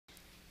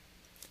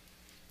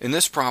In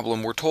this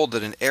problem, we're told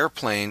that an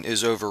airplane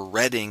is over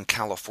Redding,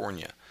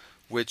 California,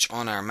 which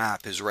on our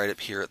map is right up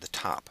here at the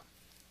top.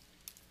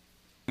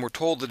 We're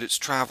told that it's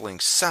traveling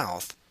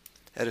south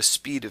at a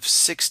speed of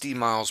 60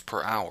 miles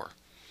per hour.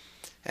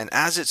 And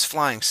as it's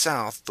flying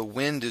south, the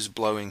wind is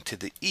blowing to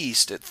the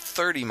east at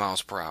 30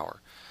 miles per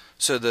hour.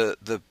 So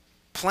the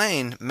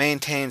plane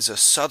maintains a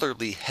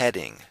southerly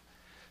heading.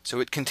 So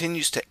it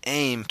continues to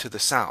aim to the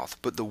south,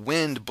 but the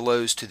wind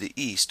blows to the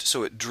east,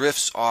 so it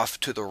drifts off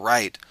to the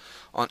right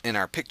in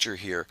our picture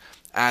here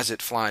as it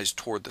flies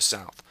toward the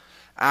south.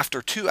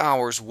 After 2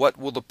 hours,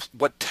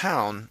 what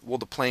town will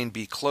the plane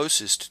be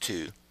closest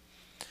to,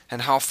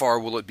 and how far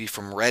will it be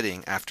from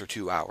Redding after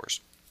 2 hours?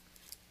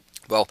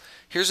 Well,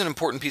 here's an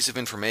important piece of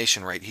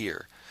information right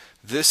here.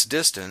 This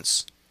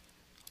distance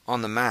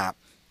on the map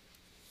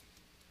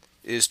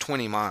is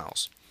 20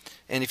 miles.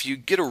 And if you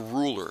get a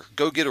ruler,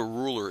 go get a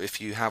ruler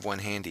if you have one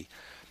handy.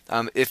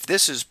 If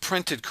this is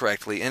printed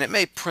correctly, and it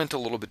may print a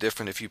little bit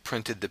different if you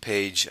printed the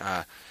page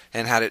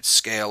and had it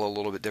scale a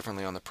little bit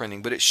differently on the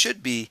printing, but it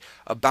should be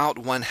about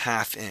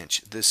 1/2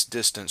 inch, this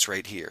distance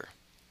right here.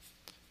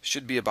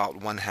 Should be about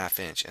 1/2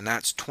 inch, and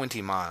that's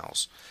 20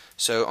 miles.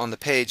 So on the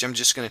page, I'm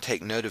just going to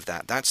take note of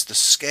that. That's the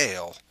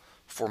scale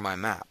for my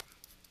map.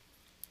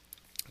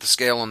 The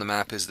scale on the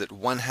map is that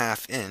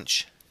 1/2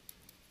 inch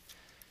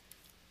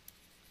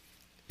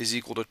is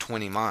equal to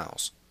 20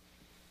 miles.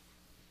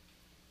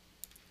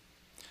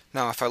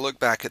 Now if I look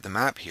back at the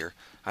map here,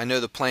 I know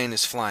the plane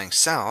is flying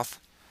south,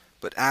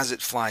 but as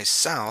it flies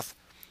south,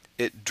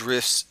 it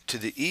drifts to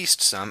the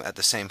east some at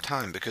the same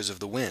time because of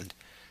the wind.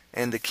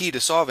 And the key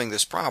to solving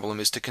this problem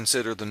is to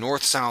consider the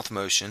north-south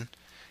motion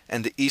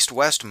and the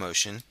east-west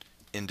motion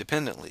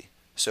independently.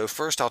 So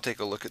first I'll take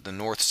a look at the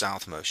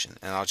north-south motion,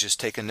 and I'll just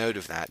take a note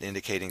of that,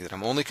 indicating that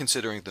I'm only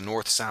considering the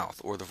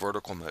north-south, or the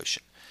vertical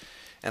motion.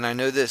 And I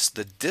know this: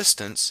 the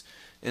distance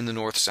in the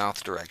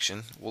north-south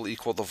direction will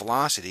equal the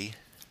velocity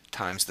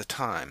times the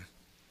time.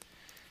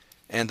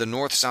 And the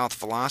north-south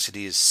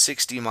velocity is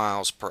 60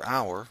 miles per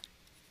hour.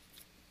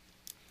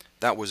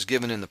 That was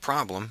given in the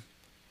problem,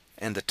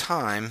 and the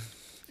time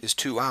is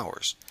 2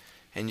 hours.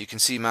 And you can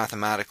see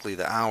mathematically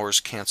the hours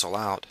cancel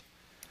out,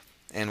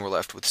 and we're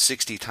left with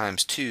 60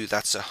 times 2,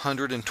 that's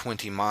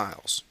 120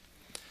 miles.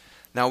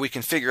 Now we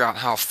can figure out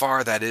how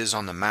far that is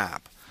on the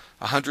map.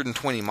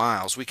 120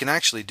 miles, we can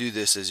actually do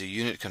this as a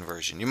unit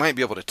conversion. You might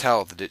be able to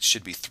tell that it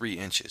should be 3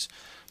 inches.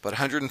 But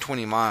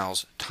 120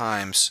 miles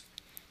times,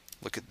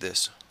 look at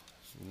this,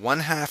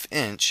 1/2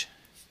 inch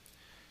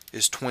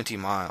is 20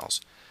 miles.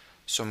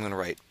 So I'm going to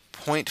write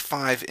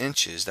 0.5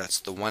 inches, that's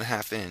the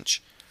 1/2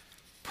 inch,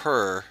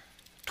 per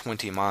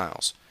 20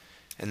 miles.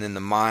 And then the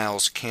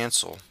miles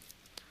cancel,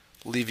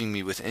 leaving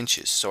me with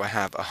inches. So I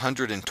have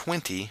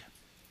 120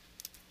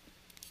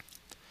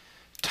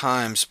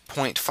 times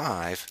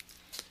 0.5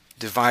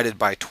 divided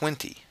by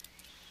 20.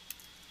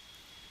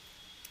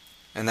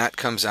 And that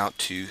comes out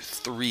to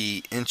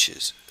 3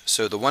 inches.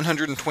 So the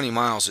 120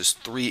 miles is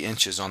 3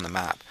 inches on the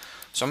map.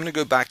 So I'm going to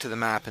go back to the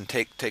map and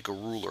take a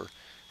ruler,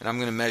 and I'm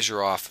going to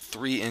measure off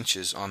 3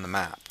 inches on the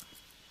map.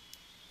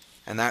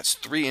 And that's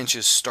 3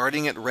 inches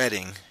starting at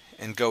Redding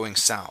and going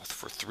south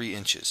for 3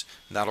 inches.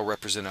 And that'll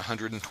represent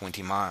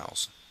 120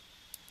 miles.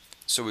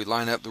 So we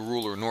line up the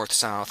ruler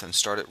north-south and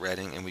start at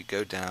Redding, and we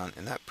go down,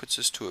 and that puts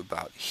us to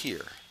about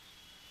here.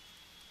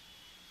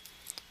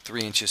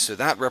 3 inches, so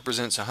that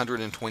represents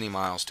 120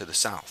 miles to the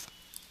south.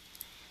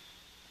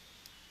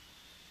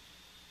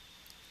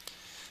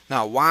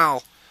 Now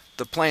while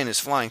the plane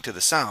is flying to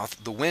the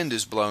south, the wind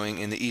is blowing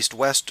in the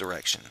east-west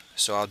direction.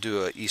 So I'll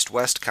do an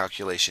east-west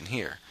calculation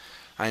here.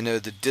 I know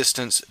the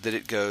distance that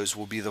it goes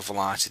will be the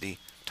velocity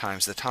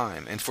times the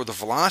time. And for the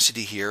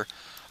velocity here,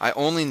 I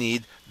only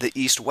need the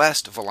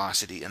east-west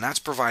velocity, and that's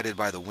provided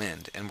by the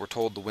wind. And we're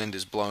told the wind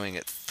is blowing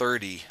at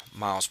 30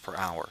 miles per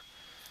hour.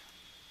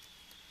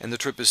 And the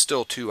trip is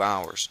still 2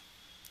 hours.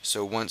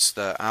 So once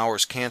the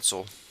hours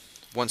cancel,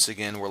 once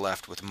again we're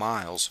left with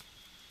miles.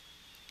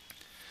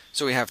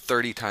 So we have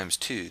 30 times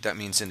 2. That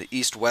means in the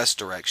east-west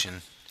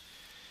direction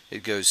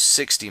it goes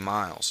 60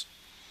 miles.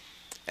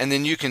 And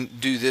then you can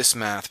do this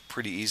math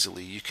pretty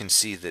easily. You can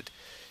see that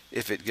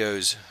if it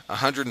goes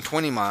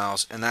 120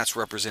 miles, and that's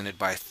represented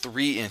by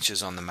 3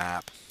 inches on the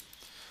map,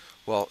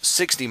 well,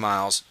 60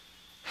 miles,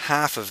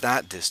 half of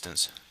that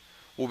distance,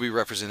 will be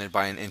represented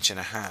by 1.5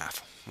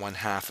 inches.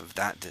 1/2 of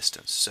that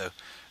distance. So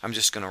I'm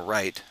just going to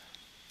write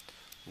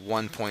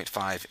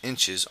 1.5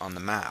 inches on the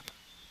map.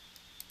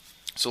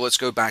 So let's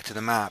go back to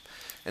the map,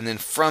 and then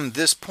from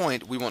this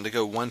point we want to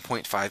go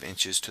 1.5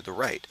 inches to the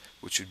right,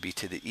 which would be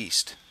to the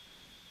east.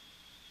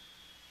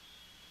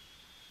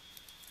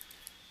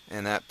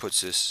 And that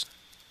puts us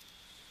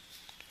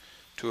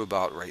to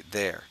about right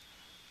there.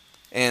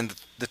 And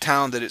the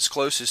town that it's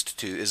closest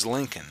to is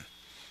Lincoln.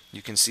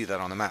 You can see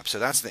that on the map. So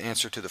that's the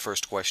answer to the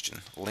first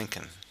question,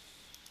 Lincoln.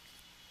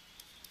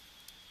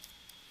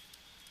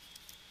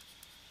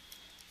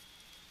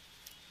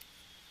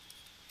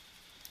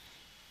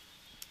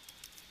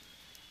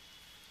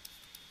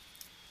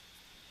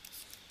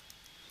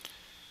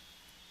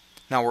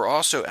 Now we're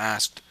also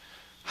asked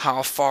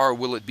how far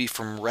will it be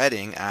from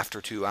Reading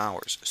after 2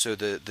 hours? So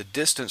the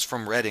distance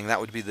from Reading,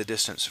 that would be the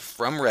distance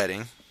from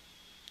Reading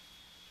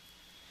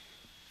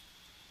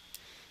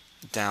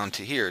down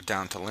to here,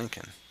 down to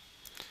Lincoln.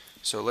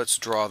 So let's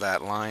draw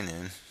that line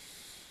in.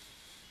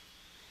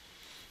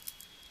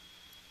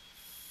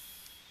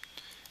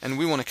 And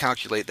we want to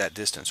calculate that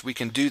distance. We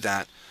can do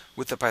that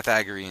with the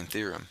Pythagorean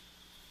theorem.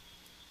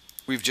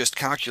 We've just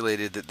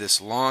calculated that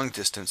this long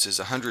distance is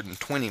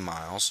 120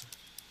 miles,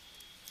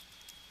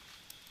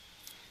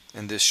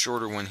 and this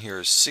shorter one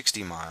here is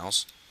 60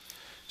 miles.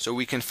 So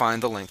we can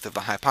find the length of the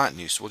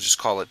hypotenuse. We'll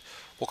call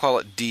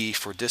it d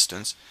for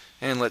distance,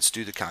 and let's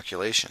do the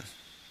calculation.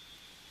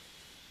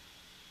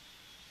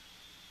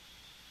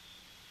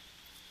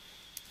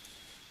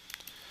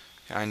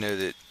 I know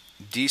that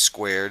d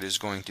squared is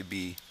going to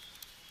be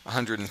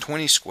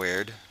 120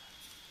 squared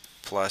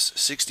plus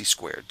 60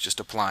 squared. Just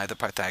apply the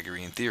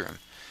Pythagorean theorem.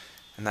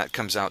 And that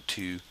comes out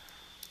to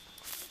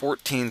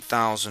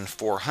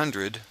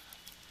 14,400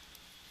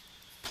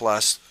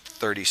 plus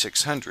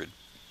 3,600,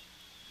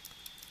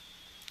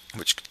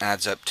 which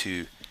adds up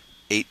to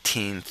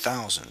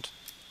 18,000.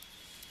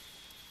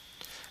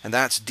 And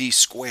that's d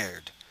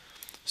squared.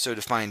 So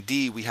to find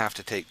d, we have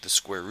to take the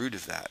square root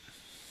of that.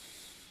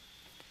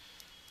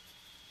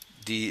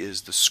 D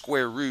is the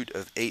square root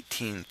of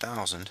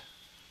 18,000.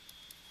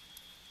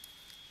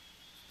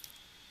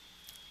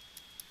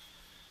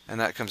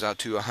 And that comes out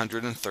to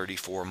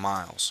 134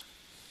 miles.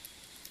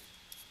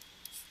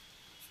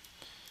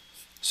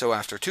 So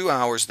after 2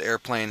 hours, the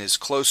airplane is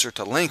closer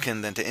to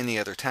Lincoln than to any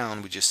other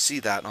town. We just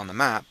see that on the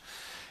map.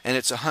 And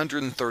it's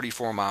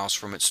 134 miles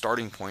from its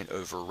starting point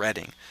over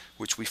Reading,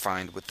 which we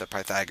find with the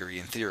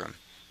Pythagorean theorem.